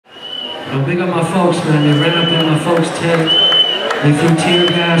Big up my folks, man. They ran up in my folks' tent. They threw tear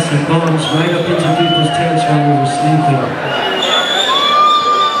gas and bombs right up into people's tents while we were sleeping.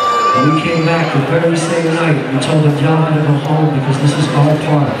 And we came back the very same night. We told them, y'all gotta go home because this is our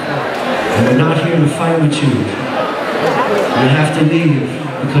park. And we're not here to fight with you. You have to leave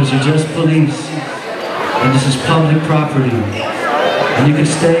because you're just police. And this is public property. And you can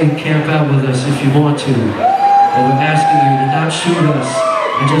stay and camp out with us if you want to. But we're asking you to not shoot us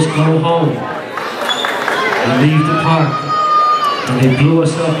and just go home. And leave the park. And they blew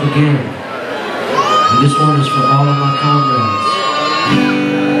us up again. And this one is for all of my comrades.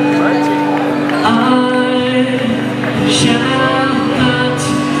 I shall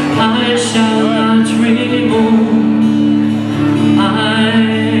not remove. I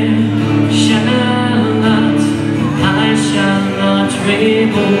shall not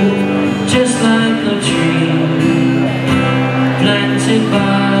remove. Just like a tree planted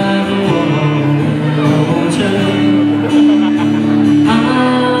by the water. I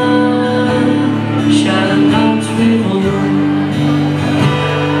shall not remove.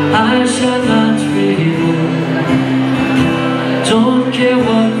 I shall not remove. Don't care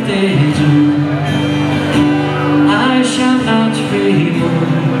what they do. I shall not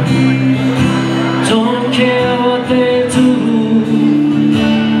remove. Don't care what they do.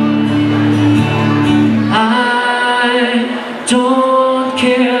 I don't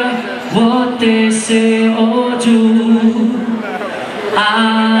care what they say or do. I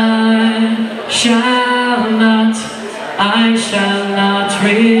shall not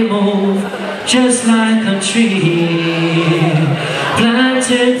remove. Just like a tree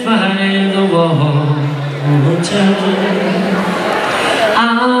planted by the water. I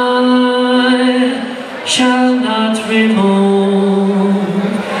shall not remove.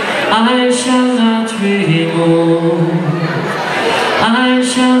 I shall not remove. I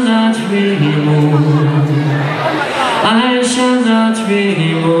shall not remove. I shall not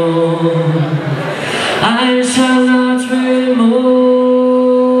remove. I shall not remove.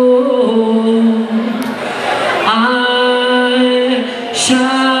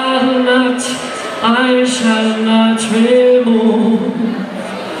 I shall not remove.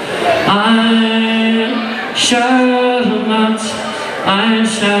 I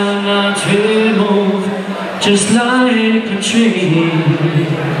shall not remove. Just like a tree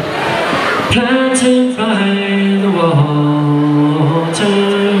planted by the water.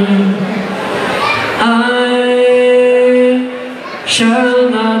 I shall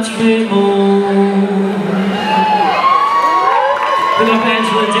not remove. Big up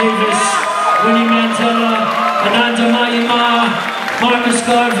Angela Davis, Winnie Mandela, Ananda Mayima, Marcus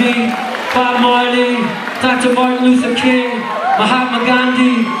Garvey, Bob Marley, Dr. Martin Luther King, Mahatma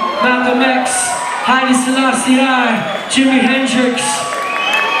Gandhi, Malcolm X, Haile Selassie I, Jimi Hendrix,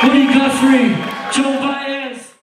 Woody Guthrie, Joe